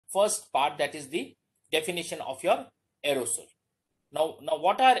first part, that is the definition of your aerosol. Now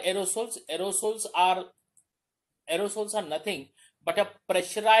what are aerosols? Aerosols are nothing but a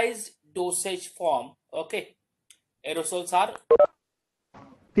pressurized dosage form. Okay, aerosols are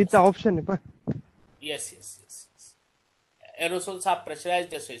तिथं option आहे पण yes. Aerosols are pressurized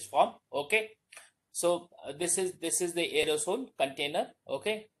dosage form. Okay, so this is the aerosol container.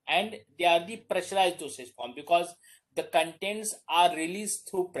 Okay, and they are the pressurized dosage form because the contents are released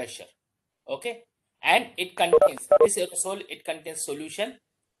through pressure. Okay, and it contains this aerosol, it contains solution,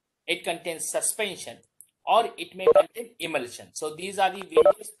 it contains suspension, or it may contain emulsion. So these are the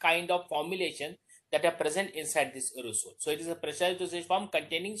various kind of formulation that are present inside this aerosol. So it is a pressurized dosage form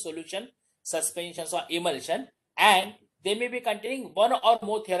containing solution, suspensions, or emulsion, and they may be containing one or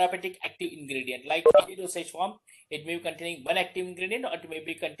more therapeutic active ingredient. Like in dosage form, it may be containing one active ingredient, or it may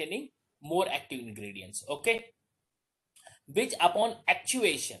be containing more active ingredients. Okay, which upon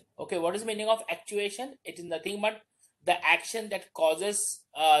actuation, okay, what is the meaning of actuation? It is nothing but the action that causes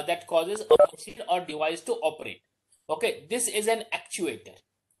a machine or device to operate. Okay, this is an actuator.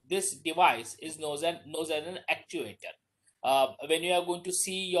 This device is known as an actuator. When you are going to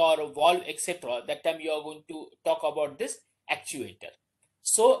see your valve, etc., that time you are going to talk about this actuator.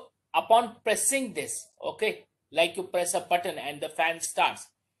 So upon pressing this, okay, like you press a button and the fan starts,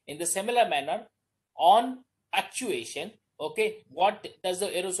 in the similar manner on actuation, okay, what does the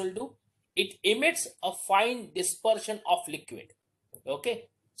aerosol do? It emits a fine dispersion of liquid. Okay,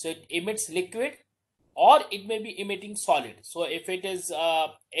 so it emits liquid, or it may be emitting solid. So if it is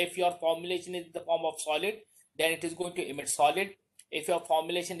if your formulation is in the form of solid, then it is going to emit solid. If your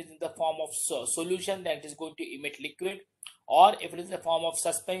formulation is in the form of solution, then it is going to emit liquid. Or if it is in the form of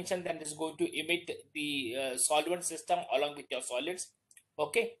suspension, then it is going to emit the solvent system along with your solids.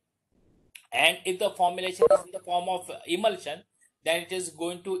 Okay, and if the formulation is in the form of emulsion, then it is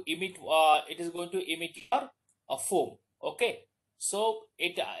going to emit your foam. Okay, so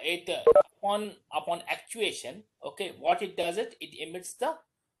it upon actuation, okay, what it does, it emits the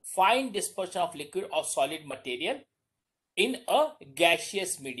fine dispersion of liquid or solid material in a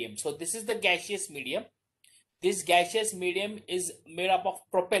gaseous medium. So this is the gaseous medium. This gaseous medium is made up of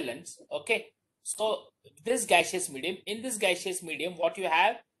propellants. Okay, so this gaseous medium, in this gaseous medium, what you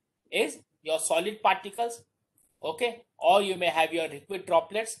have is your solid particles. Okay, or you may have your liquid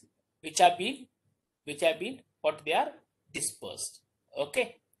droplets which have been what they are dispersed.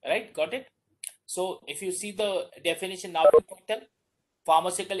 Okay, right, got it. So if you see the definition now,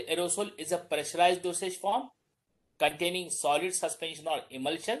 pharmaceutical aerosol is a pressurized dosage form containing solid, suspension, or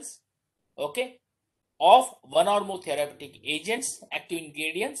emulsions, okay, of one or more therapeutic agents, active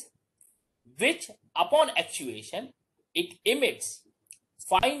ingredients, which upon actuation it emits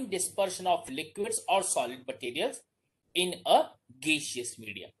fine dispersion of liquids or solid materials in a gaseous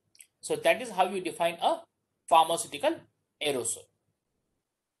medium. So that is how you define a pharmaceutical aerosol.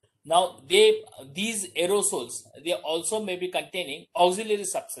 Now these aerosols, they also may be containing auxiliary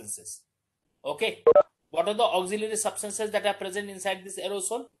substances. Okay, what are the auxiliary substances that are present inside this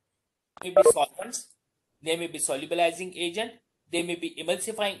aerosol? They may be solvents, they may be solubilizing agent, they may be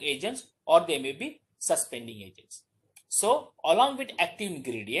emulsifying agents, or they may be suspending agents. So along with active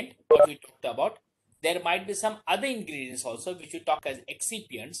ingredient, what we talked about, there might be some other ingredients also which we talk as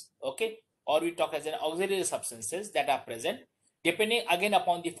excipients, okay, or we talk as an auxiliary substances that are present depending again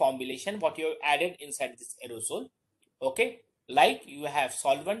upon the formulation what you have added inside this aerosol. Okay, like you have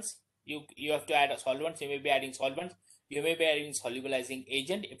solvents, you have to add a solvents, you may be adding solvents, you may be adding solubilizing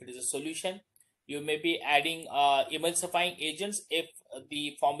agent if it is a solution, you may be adding emulsifying agents if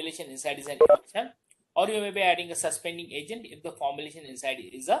the formulation inside is an emulsion, or you may be adding a suspending agent if the formulation inside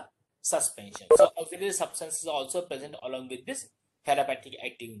is a suspension. So auxiliary substances are also present along with this therapeutic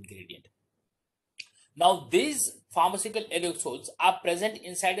active ingredient. Now these pharmaceutical aerosols are present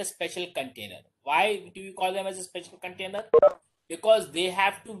inside a special container. Why do we call them as a special container? Because they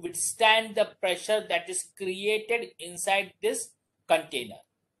have to withstand the pressure that is created inside this container.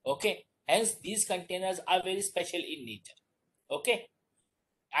 Okay, hence these containers are very special in nature. Okay,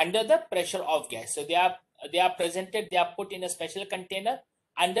 under the pressure of gas. So they are presented, they are put in a special container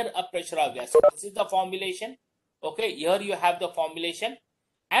under a pressure of gas. So this is the formulation. Okay, here you have the formulation,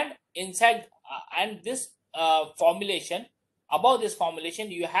 and inside and this formulation, above this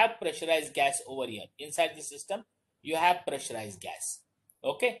formulation you have pressurized gas over here. Inside the system you have pressurized gas.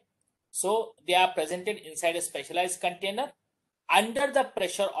 Okay, so they are presented inside a specialized container under the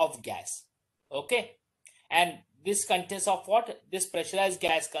pressure of gas. Okay, and this consists of what? This pressurized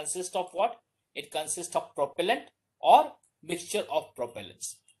gas consists of what? It consists of propellant or mixture of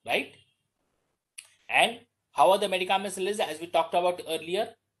propellants, right? And how are the medicaments released? As we talked about earlier,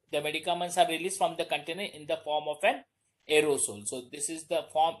 the medicaments are released from the container in the form of an aerosol. So this is the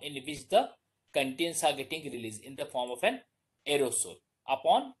form in which the contents are getting released, in the form of an aerosol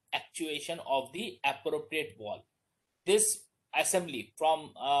upon actuation of the appropriate valve. This assembly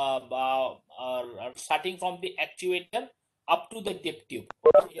from starting from the actuator up to the dip tube,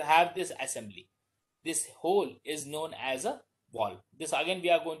 you have this assembly. This whole is known as a valve. This again we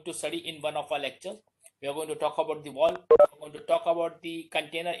are going to study in one of our lectures. We are going to talk about the valve, we are going to talk about the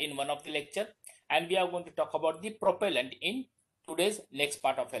container in one of the lecture, and we are going to talk about the propellant in today's next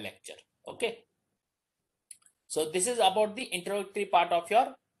part of a lecture. Okay, so this is about the introductory part of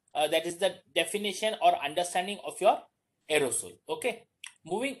your that is the definition or understanding of your aerosol. Okay,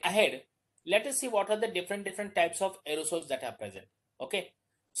 moving ahead, let us see what are the different types of aerosols that are present. Okay,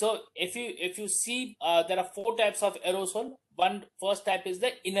 so if you see there are four types of aerosol. One first type is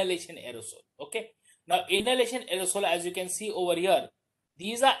the inhalation aerosol. Okay, now inhalation aerosol, as you can see over here,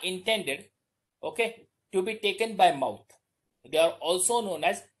 these are intended, okay, to be taken by mouth. They are also known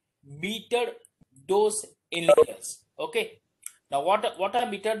as metered dose inhalers. Okay, now what are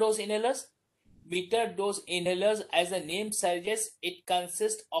metered dose inhalers? Metered dose inhalers, as the name suggests, it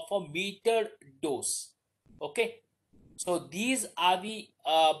consists of a metered dose. Okay, so these are the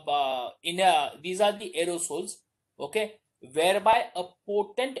these are the aerosols, okay, whereby a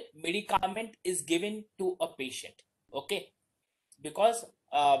potent medicament is given to a patient. Okay, because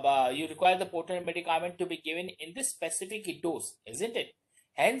you require the potent medicament to be given in this specific dose, isn't it?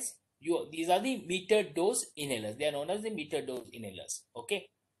 Hence, these are the metered dose inhalers. They are known as the metered dose inhalers. Okay,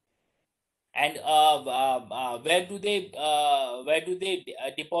 and where do they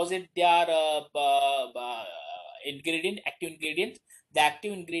deposit their active ingredients? The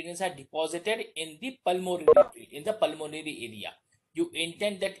active ingredients are deposited in the pulmonary area. You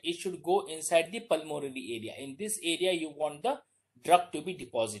intend that it should go inside the pulmonary area. In this area you want the drug to be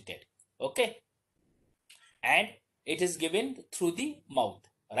deposited. Okay, and it is given through the mouth,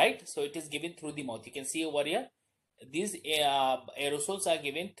 right? So it is given through the mouth. You can see over here, these aerosols are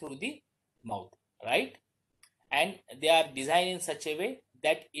given through the mouth, right? And they are designed in such a way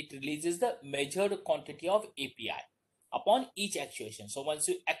that it releases the measured quantity of API upon each actuation. So once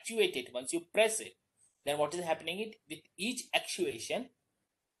you actuate it, once you press it, then what is happening with each actuation,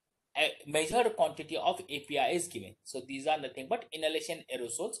 a measured quantity of API is given. So these are nothing but inhalation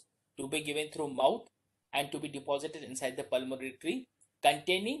aerosols to be given through mouth and to be deposited inside the pulmonary tree,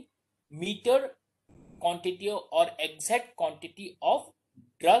 containing metered quantity or exact quantity of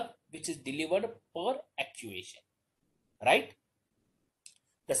drug which is delivered per actuation, right?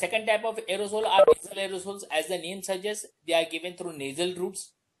 The second type of aerosol are nasal aerosols. As the name suggests, they are given through nasal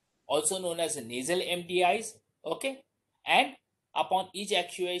routes, also known as nasal MDIs. Okay, and upon each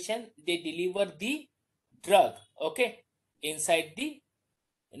actuation, they deliver the drug, okay, inside the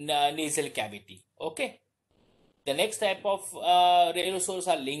nasal cavity. Okay, the next type of aerosols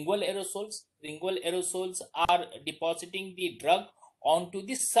are lingual aerosols. Lingual aerosols are depositing the drug onto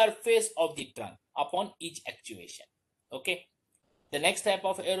the surface of the tongue upon each actuation. Okay, the next type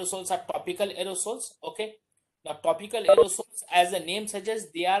of aerosols are topical aerosols. Okay, now topical aerosols, as the name suggests,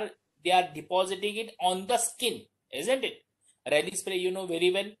 they are depositing it on the skin, isn't it? Rally spray, you know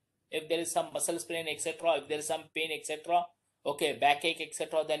very well. If there is some muscle sprain, etc., if there is some pain, etc., okay, backache,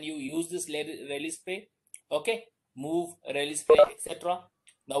 etc., then you use this rally spray. Okay, move, rally spray, etc.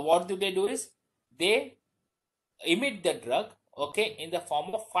 Now what do? Is they emit the drug, okay, in the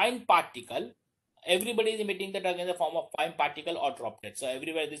form of fine particle. Everybody is emitting the drug in the form of fine particle or droplet. So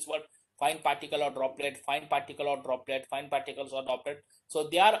everywhere this word fine particle or droplet, fine particle or droplet, fine particles or droplet. So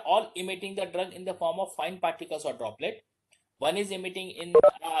they are all emitting the drug in the form of fine particles or droplet. One is emitting in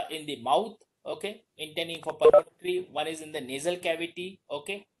the mouth, okay, intending for pulmonary. One is in the nasal cavity,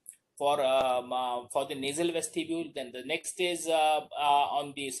 okay, for the nasal vestibule. Then the next is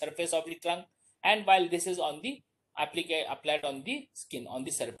on the surface of the tongue, and while this is on the applied on the skin, on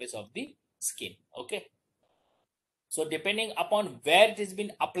the surface of the skin. Okay, so depending upon where it has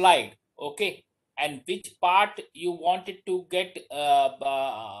been applied, okay, and which part you want it to get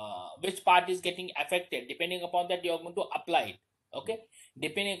which part is getting affected, depending upon that you are going to apply it. Okay,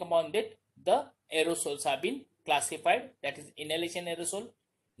 depending upon that the aerosols have been classified, that is inhalation aerosol,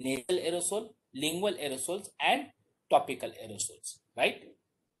 nasal aerosol, lingual aerosols, and topical aerosols, right?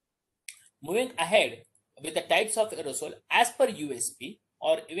 Moving ahead with the types of aerosol, as per USP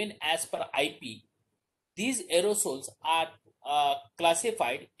or even as per IP, these aerosols are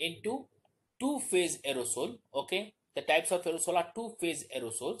classified into two-phase aerosol. Okay, the types of aerosol are two-phase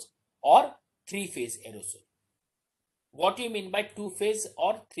aerosols or three-phase aerosol. What do you mean by two-phase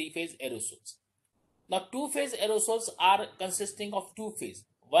or three-phase aerosols? Now, two-phase aerosols are consisting of two phase.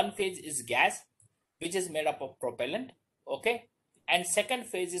 one phase is gas, which is made up of propellant, okay, and second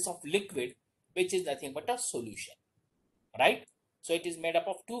phase is of liquid, which is nothing but a solution, right? So it is made up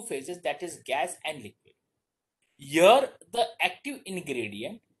of two phases, that is gas and liquid. Here the active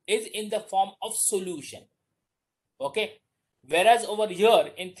ingredient is in the form of solution, okay, whereas over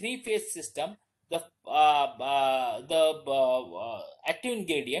here in three-phase system, the active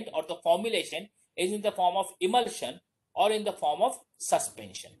ingredient or the formulation is in the form of emulsion or in the form of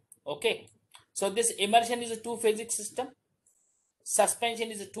suspension, okay. So this emulsion is a two-phasic system, suspension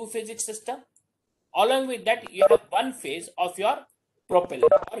is a two-phasic system. Along with that, you have one phase of your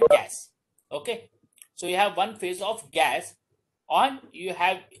propellant or gas, okay. So you have one phase of gas, on you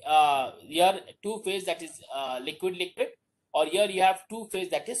have your two phase, that is liquid liquid, or here you have two phase,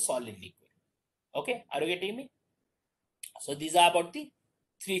 that is solid liquid, okay. Are you getting me? So these are about the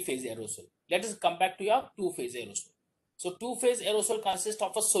three-phase aerosol. Let us come back to your two-phase aerosol. So two-phase aerosol consists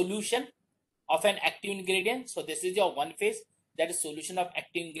of a solution of an active ingredient. So this is your one phase, that is solution of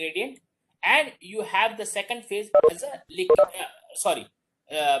active ingredient, and you have the second phase as a liquid,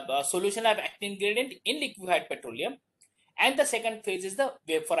 solution of active ingredient in liquefied petroleum, and the second phase is the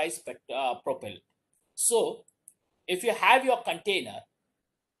vaporized propellant. So if you have your container,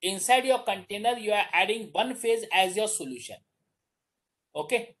 inside your container you are adding one phase as your solution,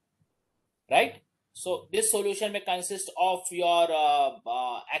 okay, right? So this solution may consist of your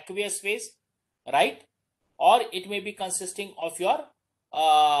aqueous phase, right, or it may be consisting of your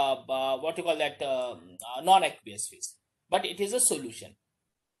what you call that non-aqueous phase, but it is a solution.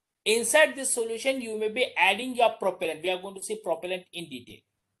 Inside this solution you may be adding your propellant. We are going to see propellant in detail.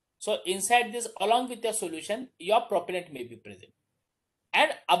 So inside this, along with the solution, your propellant may be present,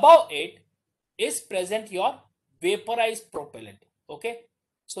 and above it is present your vaporized propellant, okay.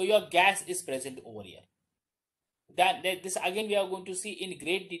 So your gas is present over here. That this again we are going to see in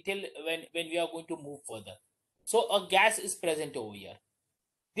great detail when we are going to move further. So a gas is present over here.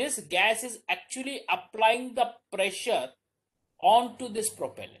 This gas is actually applying the pressure onto this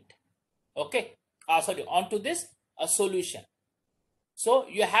propellant, okay, onto this solution. So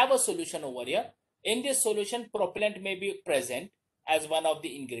you have a solution over here. In this solution, propellant may be present as one of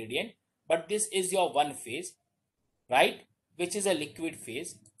the ingredient, but this is your one phase, right, which is a liquid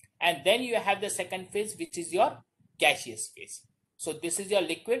phase, and then you have the second phase, which is your gaseous phase. So this is your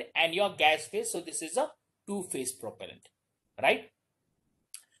liquid and your gas phase. So this is a two-phase propellant, right?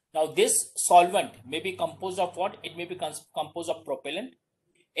 Now this solvent may be composed of what? It may be composed of propellant.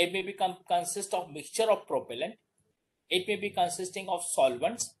 It may consist of mixture of propellant. It may be consisting of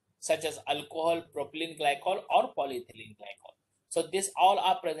solvents such as alcohol, propylene glycol, or polyethylene glycol. So this all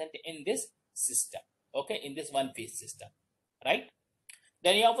are present in this system, okay, in this one phase system, right?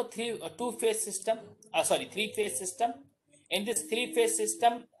 Then you have a three-phase system. In this three-phase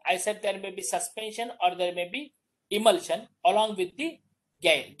system, I said there may be suspension or there may be emulsion along with the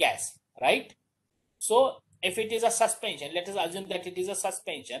gas, right? So if it is a suspension, let us assume that it is a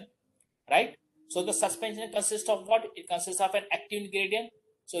suspension, right? So the suspension consists of what? It consists of an active ingredient.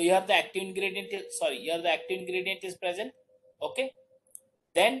 So here the active ingredient is present, okay.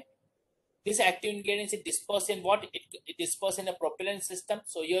 Then this active ingredient is dispersed in what? It dispersed in a propellant system.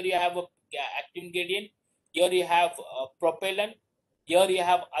 So here you have a active ingredient, here you have propellant, here you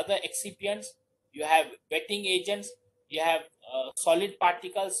have other excipients, you have wetting agents, you have solid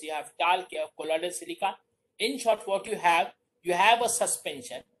particles, you have talc, you have colloidal silica. In short, what you have a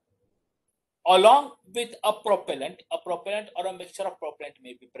suspension along with a propellant or a mixture of propellant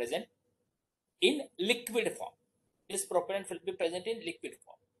may be present in liquid form. This propellant will be present in liquid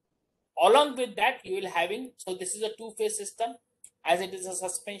form. Along with that, you will having, so this is a two-phase system. As it is a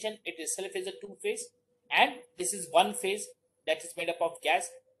suspension, it itself is a two-phase, and this is one phase that is made up of gas.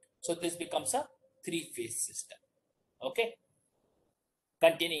 So this becomes a three-phase system, okay,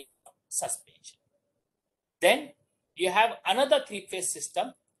 containing suspension. Then you have another three-phase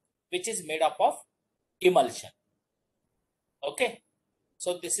system which is made up of emulsion, okay.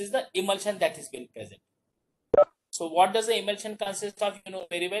 So this is the emulsion that is being present. So what does the emulsion consist of? You know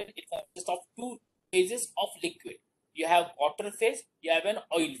very well, it consists of two phases of liquid. You have water phase, you have an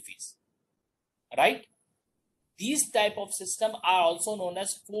oil phase, right? These type of system are also known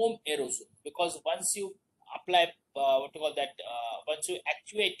as foam aerosol, because once you apply once you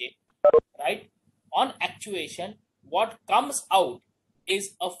actuate it, right, on actuation, what comes out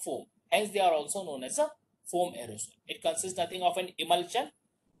is a foam. Hence they are also known as a foam aerosol. It consists nothing of an emulsion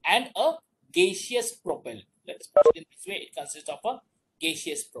and a gaseous propellant. Let us put it in this way. It consists of a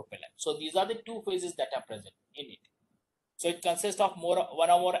gaseous propellant. So these are the two phases that are present in it. So it consists of one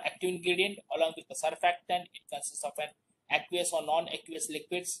or more active ingredient along with the surfactant. It consists of an aqueous or non-aqueous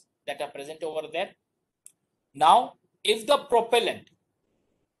liquids that are present over there. Now, if the propellant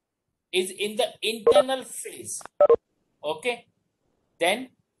is in the internal phase, okay, then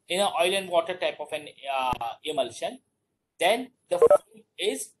in an oil and water type of an emulsion, then the fluid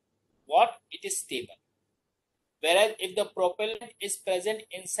is what? It is stable. Whereas if the propellant is present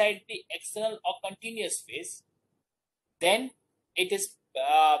inside the external or continuous phase, then it is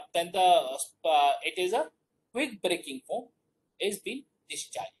it is a quick breaking foam is being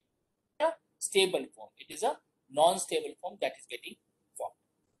discharged. A stable form. It is a non-stable form that is getting formed.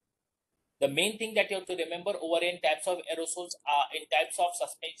 The main thing that you have to remember over in types of aerosols in types of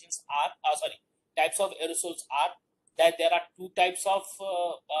suspensions are types of aerosols are that there are two types of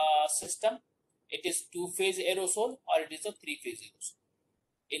system. It is two-phase aerosol or it is a three-phase aerosol.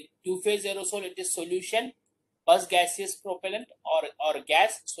 In two-phase aerosol, it is solution plus gaseous propellant or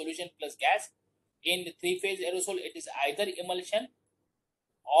gas, solution plus gas. In the three-phase aerosol, it is either emulsion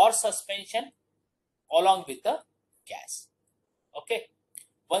or suspension along with the gas. Okay.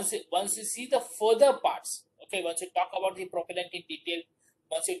 Once you see the further parts, okay, once you talk about the propellant in detail,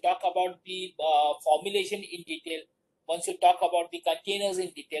 once you talk about the formulation in detail, once you talk about the containers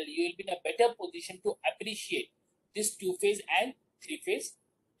in detail, you will be in a better position to appreciate this two-phase and three-phase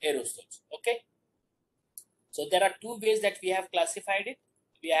aerosols. Okay. So there are two ways that we have classified it.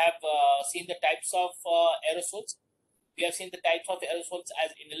 We have seen the types of aerosols. We have seen the types of aerosols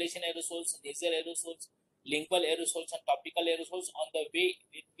as inhalation aerosols, nasal aerosols, lingual aerosols, and topical aerosols on the way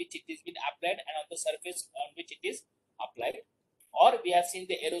in which it is been applied and on the surface on which it is applied. Or we have seen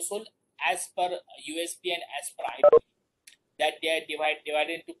the aerosol as per USP and as per IEEE, that they are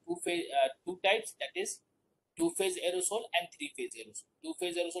divided into two types, that is two-phase aerosol and three-phase aerosol.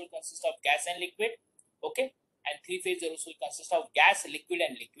 Two-phase aerosol consists of gas and liquid, okay, and three-phase aerosol consists of gas, liquid,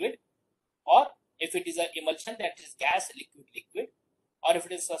 and liquid. Or if it is an emulsion, that is gas, liquid, liquid. Or if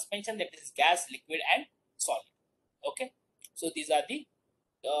it is suspension, that is gas, liquid, and solid. Okay, so these are the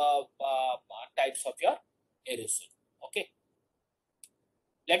types of your aerosol. Okay,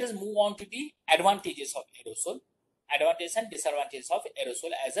 let us move on to the advantages of aerosol, advantages and disadvantages of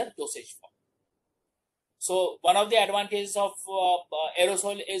aerosol as a dosage form. So one of the advantages of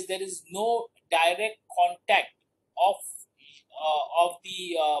aerosol is there is no direct contact of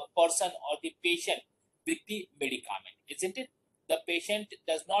the person or the patient with the medicament, isn't it? The patient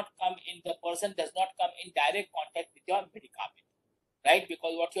does not come in, the person does not come in direct contact with your medicament, right?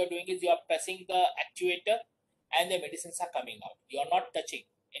 Because what you are doing is you are pressing the actuator and the medicines are coming out. You are not touching.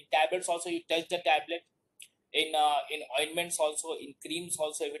 In tablets also you touch the tablet. In ointments also, in creams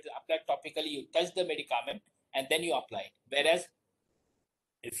also, if it is applied topically, you touch the medicament and then you apply it. Whereas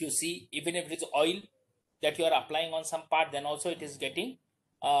if you see, even if it is oil that you are applying on some part, then also it is getting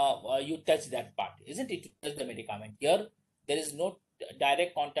you touch that part, isn't it? You touch the medicament. Here there is no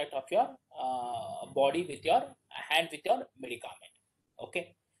direct contact of your body with your hand with your medicament.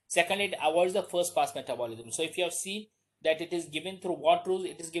 Okay. Secondly, it avoids the first pass metabolism. So if you have seen that it is given through what route?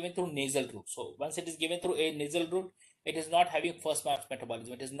 It is given through nasal route. So once it is given through a nasal route, it is not having first pass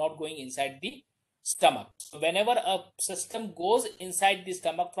metabolism. It is not going inside the stomach. So whenever a system goes inside the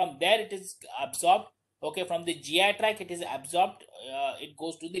stomach, from there it is absorbed. Okay, from the GI tract it is absorbed. It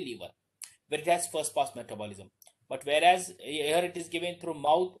goes to the liver, where it has first pass metabolism. But whereas here it is given through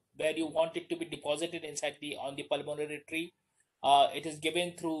mouth, where you want it to be deposited inside the on the pulmonary tree. It is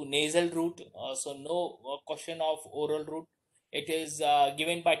given through nasal route, so no question of oral route. It is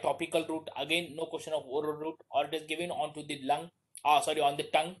given by topical route, again no question of oral route, or it is given onto the lung, on the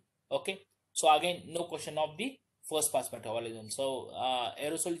tongue. Okay, so again no question of the first pass metabolism. So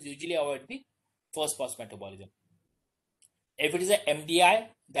aerosols usually avoid the first pass metabolism. If it is a MDI,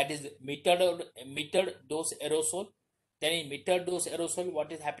 that is metered dose aerosol, then in metered dose aerosol,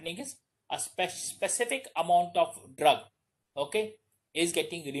 what is happening is a specific amount of drug, okay, is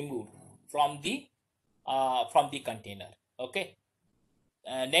getting removed from the container. Okay.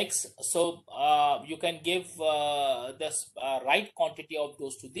 Next, so you can give the right quantity of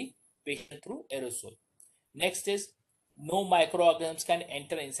dose to the patient through aerosol. Next is no microorganisms can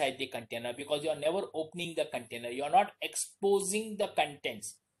enter inside the container, because you are never opening the container. You are not exposing the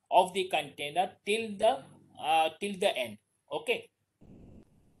contents of the container till the end. Okay.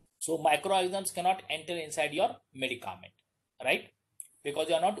 So microorganisms cannot enter inside your medicament, right? Because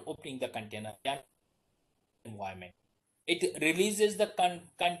you are not opening the container environment. It releases the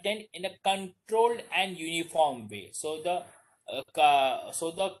content in a controlled and uniform way. So the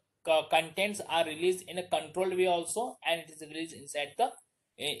contents are released in a controlled way also, and it is released inside the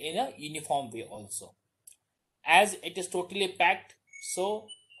in a uniform way also. As it is totally packed, so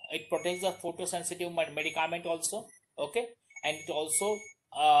it protects the photosensitive medicament also. okay, and it also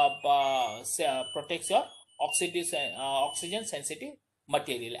protects your oxygen sensitive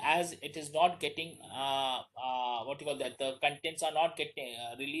material, as it is not getting what you call that, the contents are not getting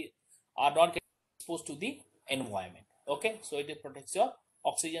are not getting exposed to the environment. Okay, so it protects your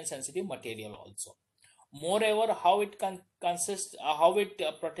oxygen sensitive material also. Moreover, how it consists, how it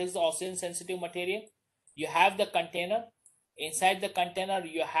protects the oxygen sensitive material, you have the container. Inside the container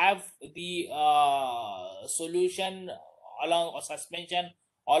you have the solution along, or suspension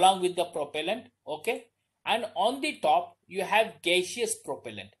along with the propellant, okay, and on the top you have gaseous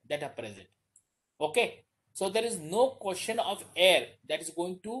propellant that are present. Okay, so there is no question of air that is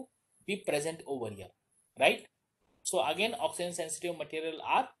going to be present over here, right? So again, oxygen sensitive material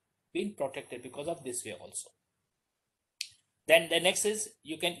are being protected because of this way also. Then the next is,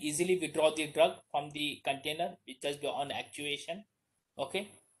 you can easily withdraw the drug from the container with just on actuation.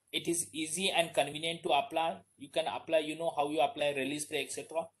 Okay, it is easy and convenient to apply. You can apply, you know how you apply release spray,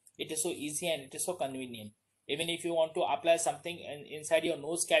 etc. It is so easy and it is so convenient. Even if you want to apply something inside your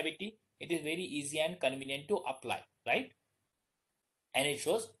nose cavity, it is very easy and convenient to apply, right? And it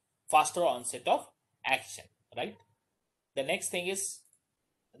shows faster onset of action, right? The next thing is,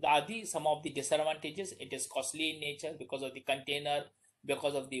 are the some of the disadvantages. It is costly in nature because of the container,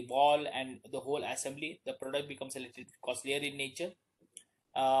 because of the wall and the whole assembly. The product becomes a little costlier in nature.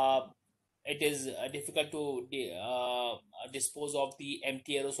 uh, it is difficult to dispose of the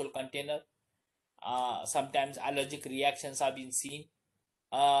empty aerosol container. Sometimes allergic reactions have been seen.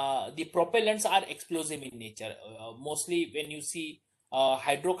 The propellants are explosive in nature. Mostly when you see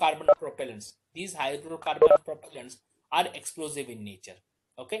hydrocarbon propellants, these hydrocarbon propellants are explosive in nature.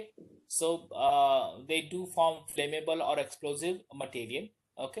 Okay, so they do form flammable or explosive material.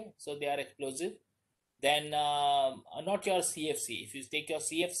 Okay, so they are explosive. Then not your CFC. If you take your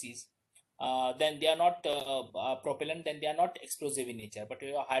CFCs, then they are not propellant, then they are not explosive in nature, but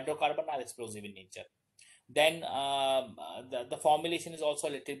your hydrocarbon are explosive in nature. Then the formulation is also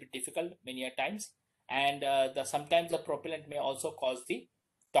a little bit difficult many a times, and sometimes the propellant may also cause the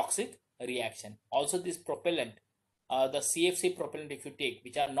toxic reaction. Also this propellant, the CFC propellant, if you take,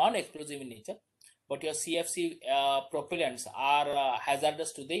 which are non-explosive in nature, but your CFC propellants are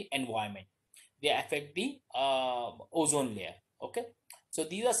hazardous to the environment. They affect the ozone layer. Okay, so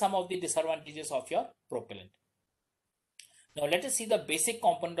these are some of the disadvantages of your propellant. Now let us see the basic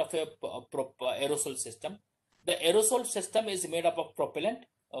component of a aerosol system. The aerosol system is made up of propellant.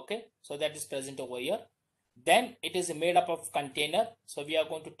 Okay, so that is present over here. Then it is made up of container. So we are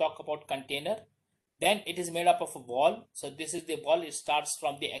going to talk about container. Then it is made up of a valve. So this is the valve. It starts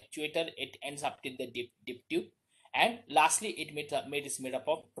from the actuator. It ends up in the dip tube. And lastly, it is made up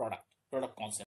of product concept.